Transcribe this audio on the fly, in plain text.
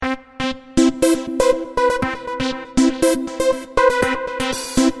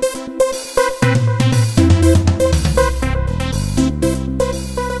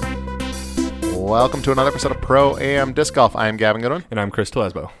Welcome to another episode of Pro Am Disc Golf. I am Gavin Goodwin. And I'm Chris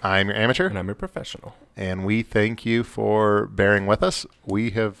Telesbo. I'm your amateur. And I'm your professional. And we thank you for bearing with us.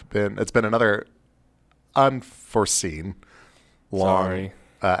 It's been another unforeseen long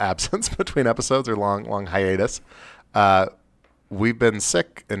absence between episodes, or long hiatus. We've been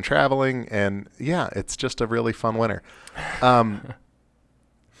sick and traveling, and yeah, it's just a really fun winter.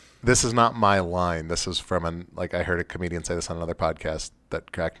 This is not my line. This is from I heard a comedian say this on another podcast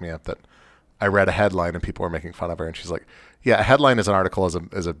that cracked me up, that I read a headline and people were making fun of her, and she's like, yeah, a headline is an article as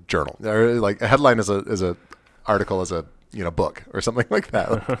a journal, or like a headline is a article as a book or something like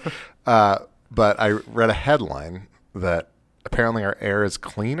that. But I read a headline that apparently our air is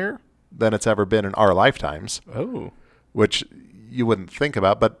cleaner than it's ever been in our lifetimes. Oh. Which you wouldn't think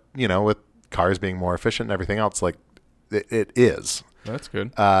about, but with cars being more efficient and everything else, like it is. That's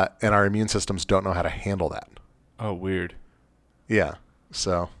good. And our immune systems don't know how to handle that. Oh, weird. Yeah.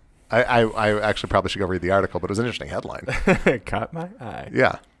 So I actually probably should go read the article, but it was an interesting headline. Caught my eye.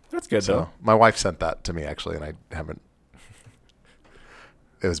 Yeah. That's good, though. My wife sent that to me, actually, and I haven't.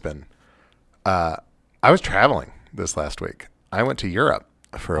 It has been. I was traveling this last week. I went to Europe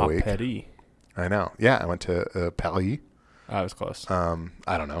for a week. Paris. I know. Yeah, I went to Paris. I was close. I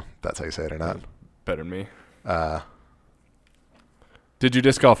don't know if that's how you say it or not. Better than me. Did you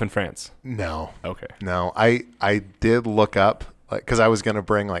disc golf in France? No. Okay. No, I did look up, because I was going to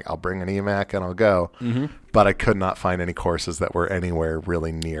bring, I'll bring an EMAC and I'll go, but I could not find any courses that were anywhere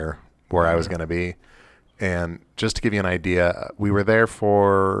really near where I was going to be. And just to give you an idea, we were there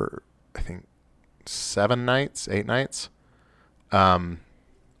for, I think, 8 nights. We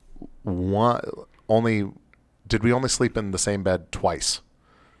only sleep in the same bed twice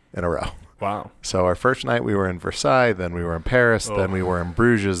in a row. Wow. So our first night we were in Versailles, then we were in Paris, then we were in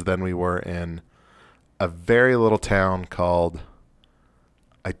Bruges, then we were in a very little town called,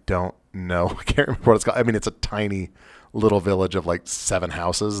 I don't know, I can't remember what it's called. I mean, it's a tiny little village of 7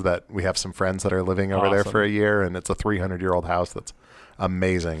 houses that we have some friends that are living over there for a year, and it's a 300-year-old house that's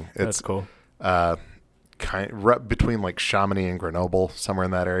amazing. That's cool. Between Chamonix and Grenoble, somewhere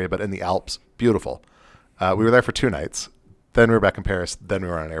in that area, but in the Alps, beautiful. We were there for 2 nights. Then we were back in Paris. Then we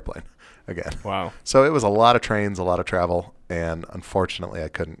were on an airplane again. Wow. So it was a lot of trains, a lot of travel, and unfortunately I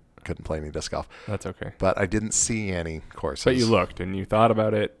couldn't play any disc golf. That's okay. But I didn't see any courses. But you looked and you thought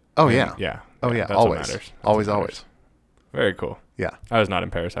about it. Oh, yeah. Yeah. Oh, yeah. That's Always. what matters. Always. Very cool. Yeah. I was not in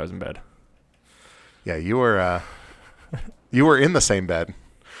Paris. I was in bed. Yeah, you were in the same bed.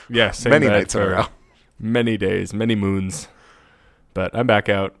 Yeah, same many bed nights in a row. Many days, many moons. But I'm back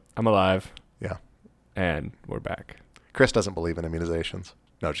out. I'm alive. Yeah. And we're back. Chris doesn't believe in immunizations.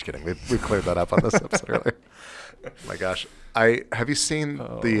 No, just kidding. We've cleared that up on this episode earlier. My gosh. Have you seen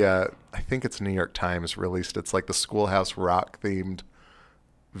the, I think it's New York Times released, it's the Schoolhouse Rock themed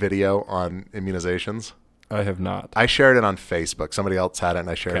video on immunizations? I have not. I shared it on Facebook. Somebody else had it, and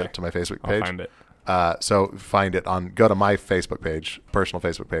I shared it to my Facebook page. I'll find it. So find it go to my Facebook page, personal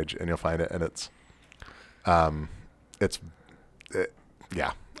Facebook page, and you'll find it. And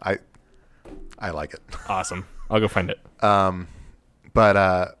yeah, I like it. Awesome. I'll go find it.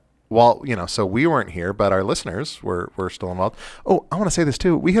 But so we weren't here, but our listeners were still involved. Oh, I want to say this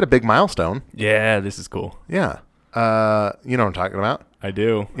too. We hit a big milestone. Yeah, this is cool. Yeah. You know what I'm talking about? I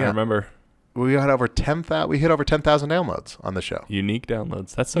do. Yeah. I remember. We had over 10,000. We hit over 10,000 downloads on the show. Unique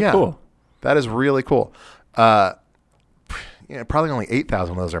downloads. That's so cool. That is really cool. Probably only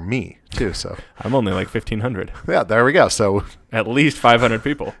 8,000 of those are me too. So I'm only 1,500. Yeah, there we go. So at least 500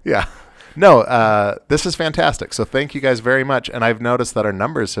 people. Yeah. No, this is fantastic. So thank you guys very much. And I've noticed that our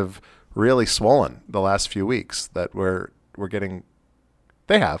numbers have really swollen the last few weeks. That we're getting.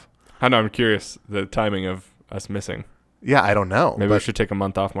 They have. I know. I'm curious the timing of us missing. Yeah, I don't know. Maybe we should take a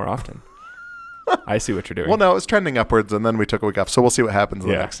month off more often. I see what you're doing. Well, no, it was trending upwards, and then we took a week off. So we'll see what happens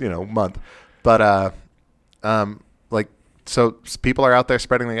in the next, month. But so people are out there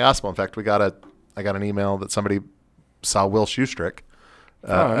spreading the gospel. In fact, I got an email that somebody saw Will Schustrick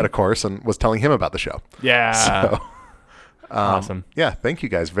at a course and was telling him about the show. Yeah. So, awesome. Yeah, thank you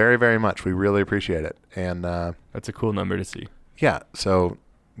guys very, very much. We really appreciate it. And that's a cool number to see. Yeah, so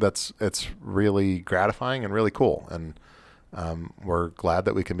it's really gratifying and really cool. And we're glad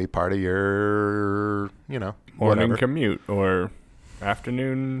that we can be part of your, morning whatever. Commute or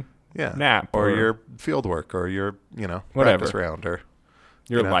afternoon nap or your field work or your, whatever. Practice round or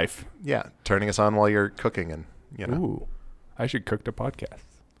your life. Yeah, turning us on while you're cooking and, Ooh, I should cook the podcast.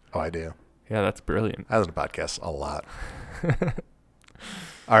 Oh, I do. Yeah, that's brilliant. I listen to podcasts a lot.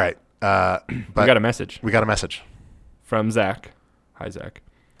 All right. But we got a message. We got a message. From Zach. Hi, Zach.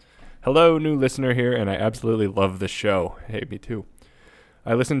 Hello, new listener here, and I absolutely love the show. Hey, me too.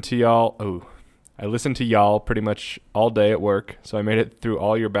 I listen to y'all I listened to y'all pretty much all day at work, so I made it through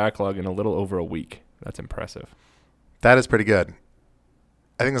all your backlog in a little over a week. That's impressive. That is pretty good.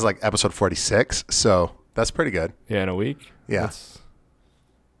 I think it's like episode 46, so that's pretty good. Yeah, in a week? Yeah.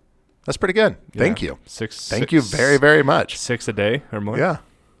 That's pretty good. Thank you. Thank you very, very much. 6 a day or more? Yeah.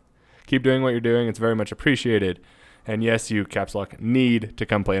 Keep doing what you're doing. It's very much appreciated. And yes, you, Caps Lock, need to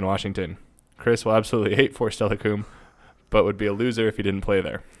come play in Washington. Chris will absolutely hate Forest Telecum, but would be a loser if he didn't play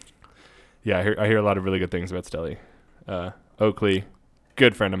there. Yeah, I hear a lot of really good things about Stelly. Oakley,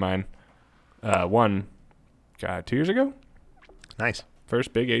 good friend of mine. Won, 2 years ago? Nice.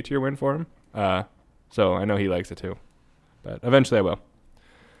 First big A-tier win for him. So I know he likes it too. But eventually I will.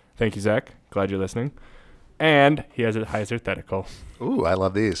 Thank you, Zach. Glad you're listening. And he has a hypothetical. Ooh, I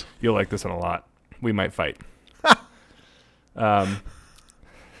love these. You'll like this one a lot. We might fight.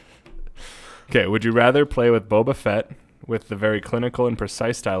 Okay, would you rather play with Boba Fett with the very clinical and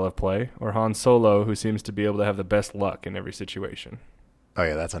precise style of play, or Han Solo, who seems to be able to have the best luck in every situation? Oh,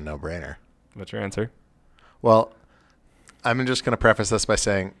 yeah, that's a no-brainer. What's your answer? Well, I'm just going to preface this by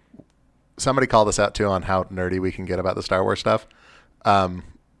saying somebody called us out, too, on how nerdy we can get about the Star Wars stuff. And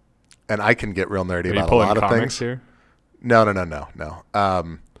I can get real nerdy about a lot of things. Here? No.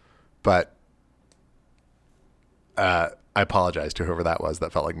 But I apologize to whoever that was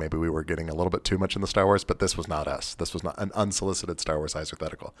that felt like maybe we were getting a little bit too much in the Star Wars, but this was not us. This was not an unsolicited Star Wars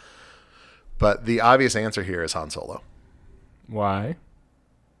hypothetical. But the obvious answer here is Han Solo. Why?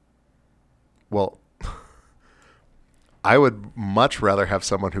 Well, I would much rather have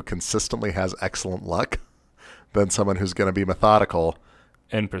someone who consistently has excellent luck than someone who's going to be methodical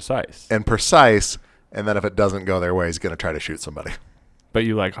and precise. And then if it doesn't go their way, he's going to try to shoot somebody. But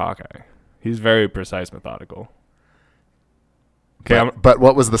you like Hawkeye. He's very precise, methodical. Okay, but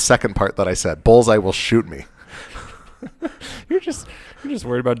what was the second part that I said? Bullseye will shoot me. You're just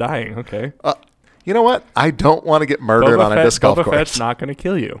worried about dying. Okay. You know what? I don't want to get murdered on a disc golf course. Boba Fett's not going to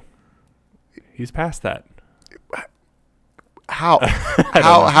kill you. He's past that. How?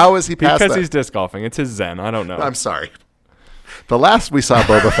 How is he past that? Because he's disc golfing. It's his zen. I don't know. I'm sorry. The last we saw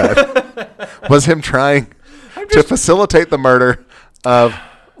Boba Fett was him trying to facilitate the murder of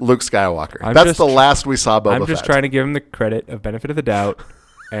Luke Skywalker. That's the last we saw Boba Fett. I'm just trying to give him the credit of benefit of the doubt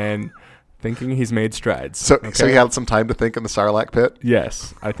and thinking he's made strides. So he had some time to think in the Sarlacc pit?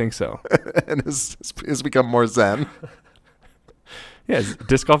 Yes, I think so. And has become more zen? Yes,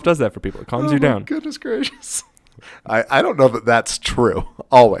 disc golf does that for people. It calms you down. Goodness gracious. I don't know that that's true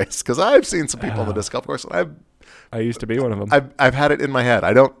always, because I've seen some people on the disc golf course, and I used to be one of them. I've had it in my head.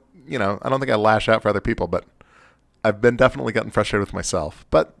 I don't think I lash out for other people, but I've been definitely gotten frustrated with myself.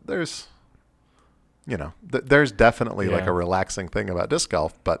 But there's definitely like a relaxing thing about disc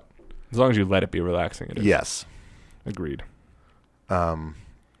golf, but as long as you let it be relaxing, it is. Yes. Agreed.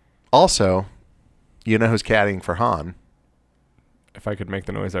 Also, you know who's caddying for Han? If I could make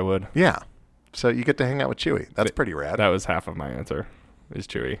the noise, I would. Yeah. So you get to hang out with Chewie. That's pretty rad. That was half of my answer. Is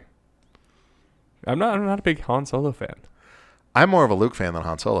Chewie. I'm not a big Han Solo fan. I'm more of a Luke fan than a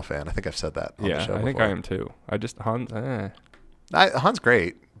Han Solo fan. I think I've said that on the show before. I think I am too. Han's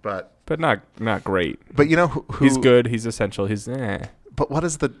great, but not great. But you know who he's good. He's essential. He's But what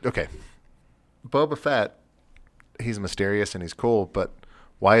is Boba Fett, he's mysterious and he's cool, but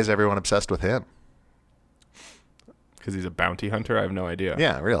why is everyone obsessed with him? Because he's a bounty hunter? I have no idea.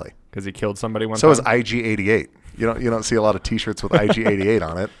 Yeah, really. Because he killed somebody one time? So is IG-88. You don't see a lot of T-shirts with IG-88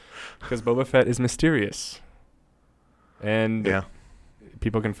 on it. Because Boba Fett is mysterious. And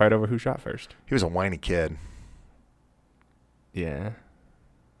people can fight over who shot first. He was a whiny kid. Yeah.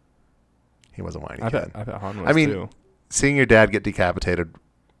 He was a whiny kid. I bet Han was too. Seeing your dad get decapitated,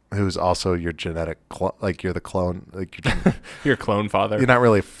 who's also your genetic, you're the clone. You're a clone father. You're not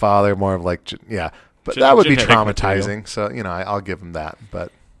really a father, more of But that would be traumatizing. Material. So, I'll give him that.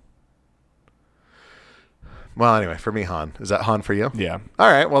 But, well, anyway, for me, Han. Is that Han for you? Yeah.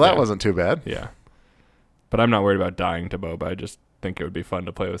 All right. Well, that wasn't too bad. Yeah. But I'm not worried about dying to Boba. I just think it would be fun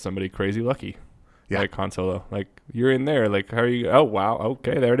to play with somebody crazy lucky. Yeah. Like Han Solo. Like, you're in there. Like, how are you? Oh, wow.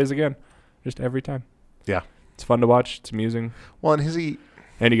 Okay, there it is again. Just every time. Yeah. It's fun to watch. It's amusing. Well, and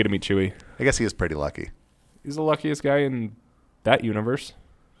and you get to meet Chewie. I guess he is pretty lucky. He's the luckiest guy in that universe.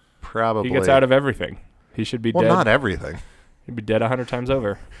 Probably. He gets out of everything. He should be dead. Well, not everything. He'd be dead 100 times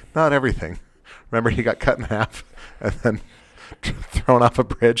over. Not everything. Remember, he got cut in half and then thrown off a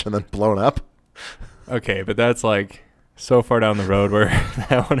bridge and then blown up? Okay, but that's so far down the road where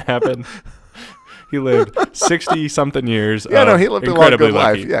that one happened. He lived 60-something years. Yeah, no, he lived a long, good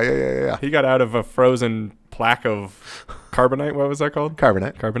life. Yeah. He got out of a frozen plaque of carbonite. What was that called?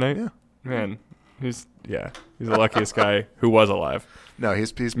 Carbonite. Carbonite? Yeah. Man, He's the luckiest guy who was alive. No,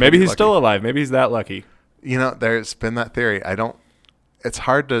 he's Maybe he's lucky. still alive. Maybe he's that lucky. You know, there's been that theory. It's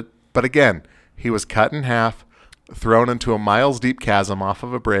hard to, but again, he was cut in half, thrown into a miles deep chasm off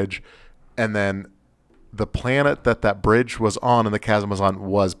of a bridge, and then the planet that bridge was on and the chasm was on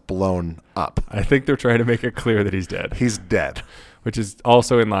was blown up. I think they're trying to make it clear that he's dead, He's dead. which is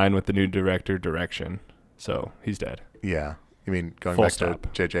also in line with the new direction. So he's dead. Yeah. You mean going Full back stop. to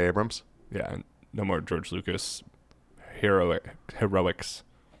J.J. Abrams? Yeah, no more George Lucas heroics.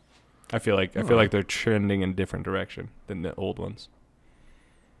 I feel like they're trending in a different direction than the old ones.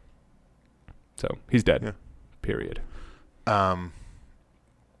 So he's dead. Yeah. Period. Well,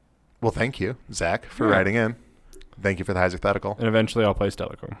 thank you, Zach, for Yeah. writing in. Thank you for the hypothetical. And eventually I'll play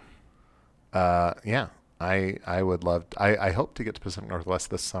Stellacum. Yeah. I would love. I hope to get to Pacific Northwest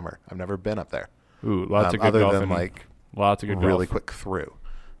this summer. I've never been up there. Ooh, lots of good other golf. than and like lots of good really golf. quick through.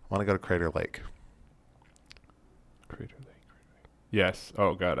 I want to go to Crater Lake. Crater Lake. Yes.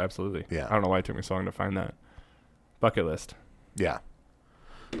 Oh God, absolutely. Yeah. I don't know why it took me so long to find that. Bucket list. Yeah.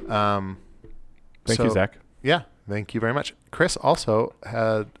 Thank So- you, Zach. Yeah. Thank you very much. Chris also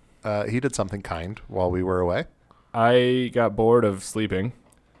had. He did something kind while we were away. I got bored of sleeping,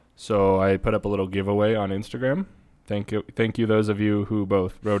 so I put up a little giveaway on Instagram. Thank you, those of you who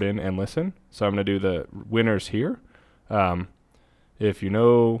both wrote in and listen. So I'm gonna do the winners here. If you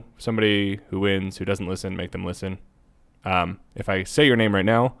know somebody who wins who doesn't listen, make them listen. If I say your name right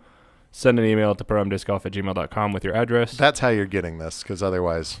now, send an email to promdiscgolf@gmail.com with your address. That's how you're getting this, because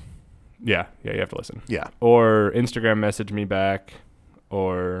otherwise, Yeah, you have to listen. yeah. Or Instagram message me back,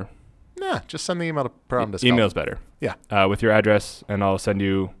 or Nah, just send the email to Prom Disc email's better. Yeah. With your address, and I'll send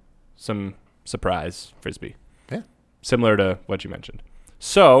you some surprise frisbee. Yeah. Similar to what you mentioned.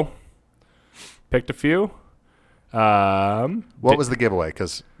 So, picked a few. What was the giveaway?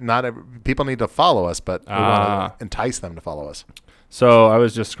 Because people need to follow us, but we want to entice them to follow us. So I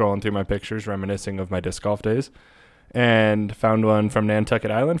was just scrolling through my pictures, reminiscing of my disc golf days, and found one from Nantucket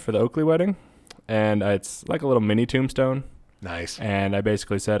Island for the Oakley wedding. And it's like a little mini tombstone. Nice. And I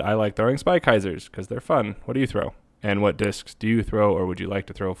basically said, I like throwing spike hyzers because they're fun. What do you throw? And what discs do you throw or would you like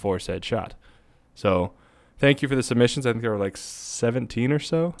to throw for said shot? So thank you for the submissions. I think there were like 17 or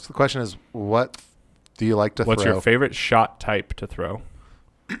so. So the question is, what do you like to What's throw? your favorite shot type to throw?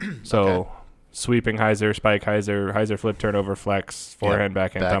 So Okay. sweeping hyzer, spike hyzer flip, turnover, flex, forehand,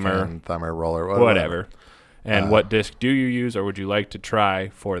 backhand, Backhand, thumber, roller, whatever. And Uh, what disc do you use or would you like to try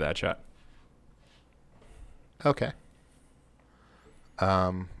for that shot? Okay.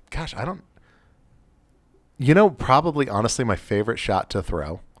 Gosh, I don't. Probably honestly, my favorite shot to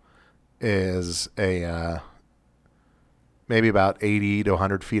throw is a maybe about 80 to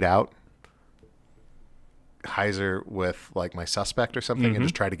 100 feet out hyzer with like my suspect or something, Mhm. and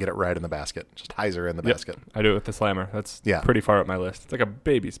just try to get it right in the basket. Just hyzer in the Yep. basket. I do it with the slammer. That's Yeah. pretty far up my list. It's like a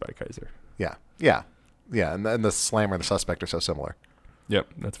baby spike hyzer. Yeah. And the slammer and the suspect are so similar. Yep,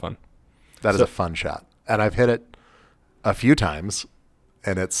 that's fun. That is So- a fun shot, and I've hit it a few times,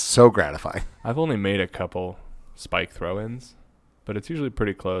 and it's so gratifying. I've only made a couple spike throw-ins, but it's usually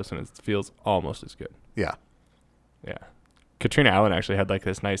pretty close and it feels almost as good. Yeah. Yeah. Katrina Allen actually had like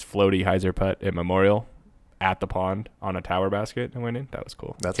this nice floaty hyzer putt at Memorial at the pond on a tower basket and went in. That was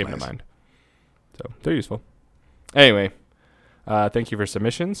cool. That's Came nice. to mind. So they're useful. Anyway, thank you for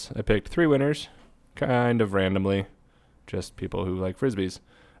submissions. I picked 3 winners, kind of randomly, just people who like frisbees.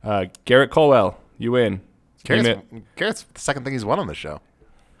 Garrett Colwell, you win. Garrett's the second thing he's won on the show.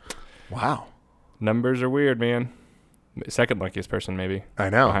 Wow. Numbers are weird, man. Second luckiest person, maybe. I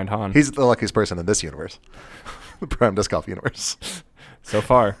know. Behind Han. He's the luckiest person in this universe. The Prime Disc Golf universe. So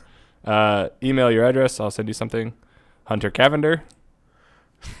far. Email your address. I'll send you something. Hunter Cavender.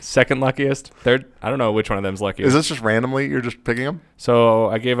 Second luckiest. Third. I don't know which one of them's luckiest. Is this just randomly? You're just picking them? So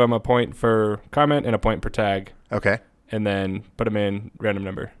I gave him a point for comment and a point per tag, Okay. and then put him in random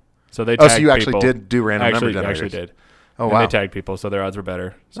number. So they Oh, tagged so you actually people. did do random number generators. Actually did. Oh, And wow. they tagged people, so their odds were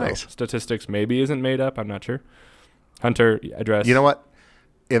better. So Nice. statistics maybe isn't made up. I'm not sure. Hunter address. You know what?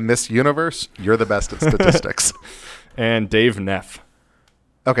 In this universe, you're the best at statistics. And Dave Neff.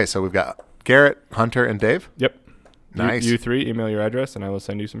 Okay, so we've got Garrett, Hunter, and Dave. Yep. Nice. You 3 email your address, and I will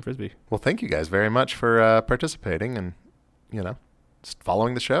send you some frisbee. Well, thank you guys very much for participating and, just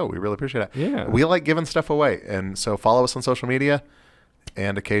following the show. We really appreciate it. Yeah. We like giving stuff away, and so follow us on social media,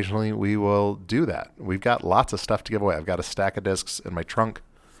 and occasionally we will do that. We've got lots of stuff to give away. I've got a stack of discs in my trunk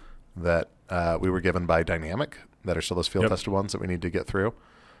that we were given by Dynamic that are still those field tested ones that we need to get through.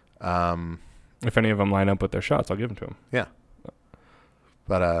 If any of them line up with their shots, I'll give them to them. Yeah.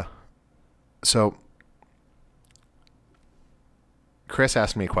 But, so Chris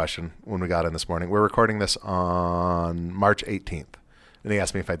asked me a question when we got in this morning. We're recording this on March 18th. And he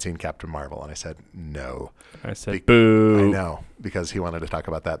asked me if I'd seen Captain Marvel, and I said no. I said boo. I know, because he wanted to talk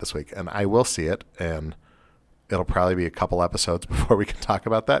about that this week. And I will see it, and it'll probably be a couple episodes before we can talk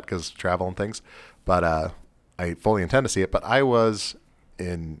about that because travel and things. But I fully intend to see it. But I was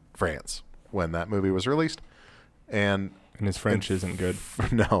in France when that movie was released. And his French isn't good.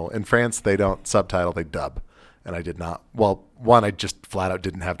 No, in France, they don't subtitle, they dub. And I did not. Well, one, I just flat out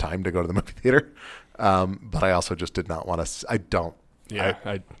didn't have time to go to the movie theater. But I also just did not want to. I don't. Yeah,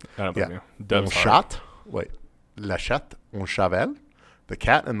 I don't blame you. Un Dub's hard. chat? Wait. La chatte, un chaval? The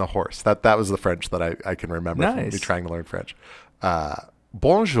cat and the horse. That was the French that I can remember from Nice. me trying to learn French.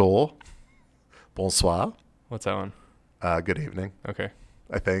 Bonjour. Bonsoir. What's that one? Good evening, Okay.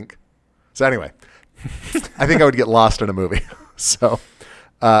 I think. So anyway, I think I would get lost in a movie. So,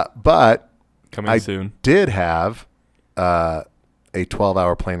 but Coming I soon. did have a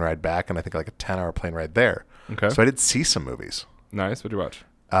 12-hour plane ride back, and I think like a 10-hour plane ride there. Okay. So I did see some movies. Nice. What'd you watch?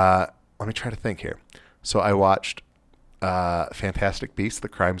 Let me try to think here. So I watched Fantastic Beasts: The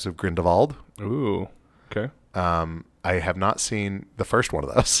Crimes of Grindelwald. Ooh. Okay. I have not seen the first one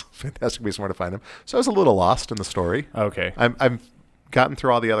of those. Fantastic Beasts and Where to Find Them. So I was a little lost in the story. Okay. I've gotten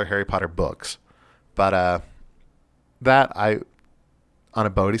through all the other Harry Potter books, but that on a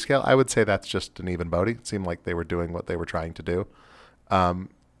Bodhi scale, I would say that's just an even Bodhi. It seemed like they were doing what they were trying to do.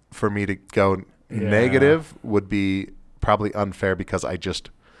 For me to go negative would be probably unfair because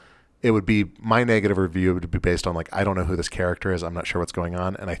it would be my negative review would be based on like, I don't know who this character is. I'm not sure what's going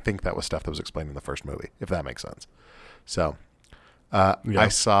on. And I think that was stuff that was explained in the first movie, if that makes sense. So I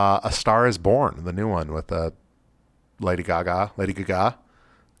saw A Star is Born, the new one with Lady Gaga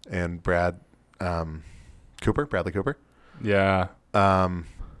and Bradley Cooper. Yeah. Um,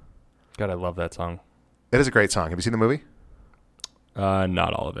 God, I love that song. it is a great song. Have you seen the movie?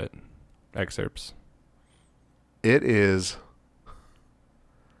 Not all of it. Excerpts. It is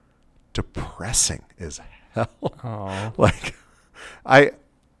depressing as hell. Oh. Like,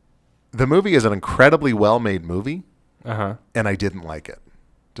 the movie is an incredibly well-made movie, Uh-huh. and I didn't like it.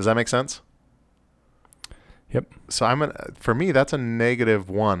 Does that make sense? Yep. So for me, that's a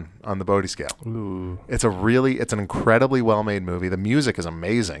 -1 on the Bodhi scale. Ooh. It's an incredibly well-made movie. The music is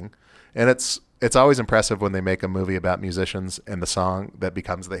amazing, and it's always impressive when they make a movie about musicians and the song that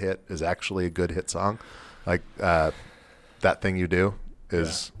becomes the hit is actually a good hit song. Like That Thing You Do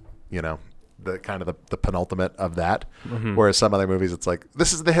is, the kind of the penultimate of that. Mm-hmm. Whereas some other movies, it's like,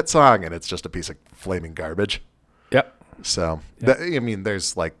 this is the hit song, and it's just a piece of flaming garbage. Yep. So, Yeah.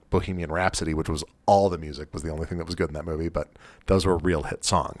 there's like Bohemian Rhapsody, which was all the music was the only thing that was good in that movie, but those were real hit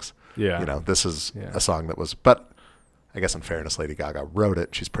songs. Yeah. This is Yeah. a song that was, but I guess in fairness, Lady Gaga wrote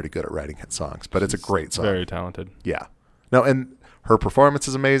it. She's pretty good at writing hit songs, but it's a great song. Very talented. Yeah. No, and her performance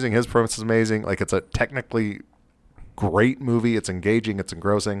is amazing. His performance is amazing. Like, it's a technically great movie. It's engaging. It's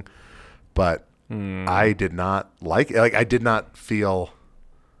engrossing, but I did not like it. Like, I did not feel,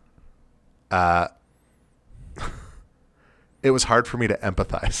 it was hard for me to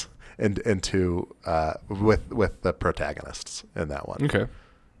empathize and to with the protagonists in that one. Okay.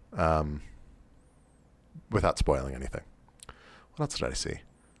 Without spoiling anything. What else did I see?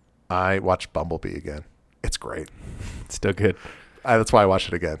 I watched Bumblebee again. It's great. Still good. That's why I watched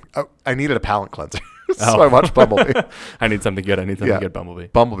it again. Oh, I needed a palate cleanser, so I watched Bumblebee. I need something good. Good, Bumblebee.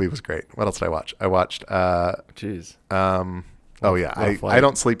 Bumblebee was great. What else did I watch? I watched. Jeez. Oh yeah, I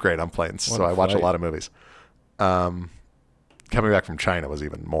don't sleep great on planes, so I watch a lot of movies. Coming back from China was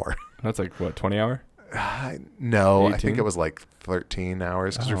even more. That's like, what, 20 hour? No, 18? I think it was like 13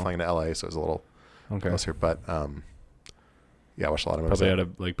 hours because we were Oh. flying to LA, so it was a little Okay. closer. But yeah, I watched a lot of movies. Probably out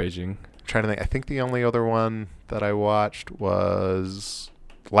of like Beijing. I'm trying to think. I think the only other one that I watched was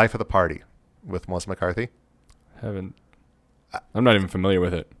Life of the Party with Melissa McCarthy. I'm not even familiar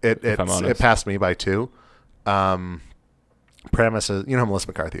with it. If I'm honest. It passed me by 2. Premise is, you know who Melissa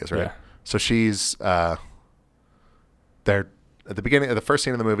McCarthy is, right? Yeah. So she's they're at the beginning of the first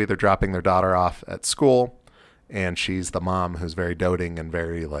scene of the movie, they're dropping their daughter off at school, and she's the mom who's very doting and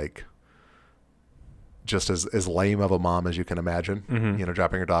very like just as lame of a mom as you can imagine. Mhm.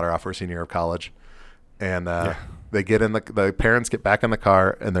 Dropping her daughter off for her senior year of college. And they get in the parents get back in the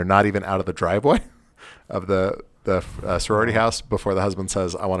car, and they're not even out of the driveway of the sorority house before the husband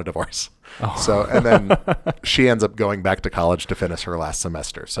says, "I want a divorce." Oh. So, and then she ends up going back to college to finish her last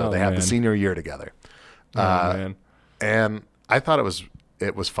semester. So they have the senior year together. Man. And I thought it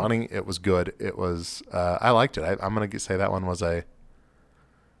was funny. It was good. It was, I liked it. I'm going to say that one was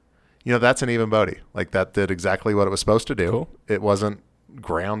that's an even Bodhi. Like, that did exactly what it was supposed to do. Cool. It wasn't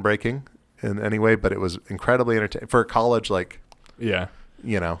groundbreaking in any way, but it was incredibly entertaining for a college. Like, Yeah.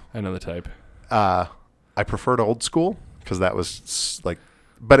 You know, I know the type. I preferred old school because that was like,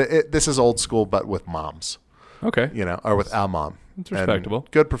 but this is old school, but with moms, Okay. you know, or with our mom. It's respectable.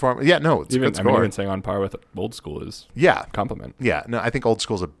 And good performance. Yeah, no, it's a good score. Even saying on par with old school is Yeah. compliment. Yeah. No, I think old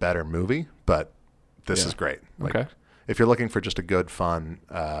school's a better movie, but this Yeah. is great. Like, Okay. if you're looking for just a good, fun,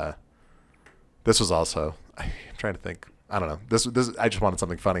 this was also, I'm trying to think, I don't know. This, I just wanted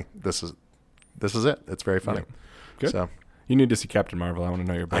something funny. This is it. It's very funny. Yeah. Good. So You need to see Captain Marvel. I want to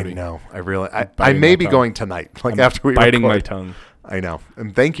know your I buddy. know. I biting may my be tongue. going tonight, like I'm after we biting my record. tongue. I know.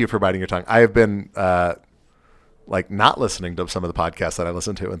 And thank you for biting your tongue. I have been like not listening to some of the podcasts that I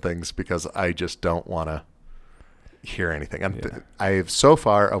listen to and things because I just don't want to hear anything. I've so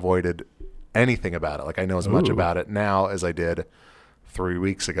far avoided anything about it. Like I know as much Ooh. about it now as I did 3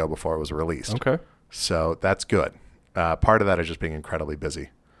 weeks ago before it was released. Okay. So that's good. Part of that is just being incredibly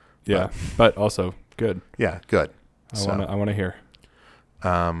busy. Yeah, but also good. Yeah, good. I want to hear.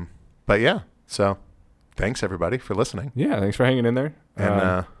 But yeah, so thanks everybody for listening. Yeah, thanks for hanging in there.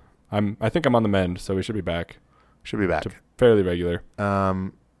 And I think I'm on the mend, so we should be back. should be back. To fairly regular.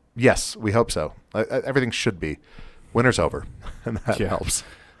 Yes, we hope so. Everything should be. Winter's over, and that helps.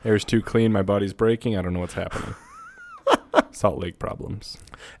 Air's too clean. My body's breaking. I don't know what's happening. Salt Lake problems.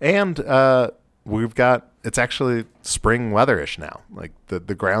 And we've got, it's actually spring weather-ish now. Like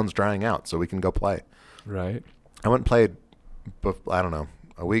the ground's drying out, so we can go play. Right. I went and played, I don't know,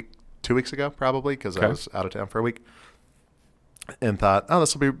 2 weeks ago probably, because I was out of town for a week. And thought, oh,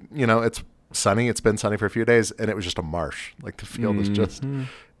 this will be, it's sunny. It's been sunny for a few days, and it was just a marsh. Like the field is just,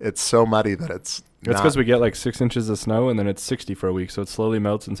 it's so muddy that it's because we get like 6 inches of snow, and then it's 60 for a week, so it slowly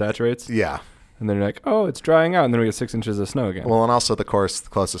melts and saturates. Yeah. And then you're like, oh, it's drying out, and then we get 6 inches of snow again. Well, and also the course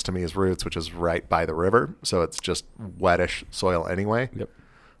closest to me is Roots, which is right by the river, so it's just wettish soil anyway. Yep.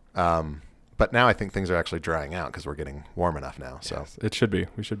 But now I think things are actually drying out because we're getting warm enough now. So yes, it should be.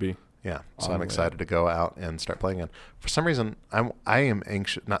 We should be. Yeah. So I'm excited to go out and start playing again. For some reason, I am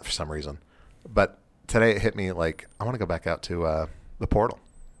anxious. Not for some reason, but today it hit me like I want to go back out to the Portal.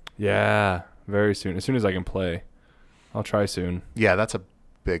 Yeah, very soon. As soon as I can play, I'll try soon. Yeah, that's a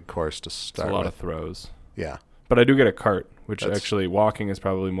big course to start It's a lot with. of throws. Yeah. But I do get a cart, which actually walking is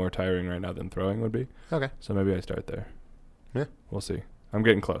probably more tiring right now than throwing would be. Okay. So maybe I start there. Yeah. We'll see. I'm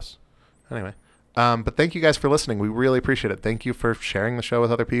getting close. Anyway. But thank you guys for listening. We really appreciate it. Thank you for sharing the show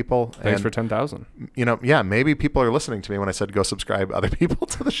with other people. Thanks for 10,000. Maybe people are listening to me when I said go subscribe other people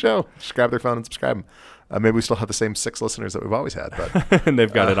to the show. Just grab their phone and subscribe them. Maybe we still have the same 6 listeners that we've always had, but and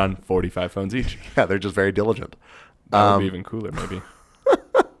they've got it on 45 phones each. Yeah, they're just very diligent. That would be even cooler, maybe.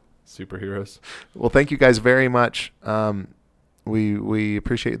 Superheroes. Well, thank you guys very much. We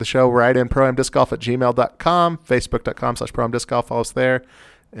appreciate the show. Write in proamdiscgolf@gmail.com, facebook.com/proamdiscgolf. Follow us there.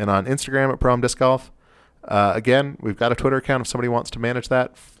 And on Instagram at proamdiscgolf. Again, we've got a Twitter account if somebody wants to manage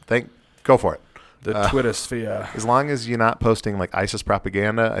that. Go for it. The Twitter sphere. As long as you're not posting like ISIS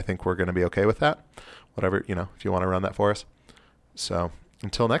propaganda, I think we're going to be okay with that. Whatever, if you want to run that for us. So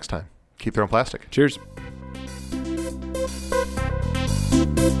until next time, keep throwing plastic. Cheers.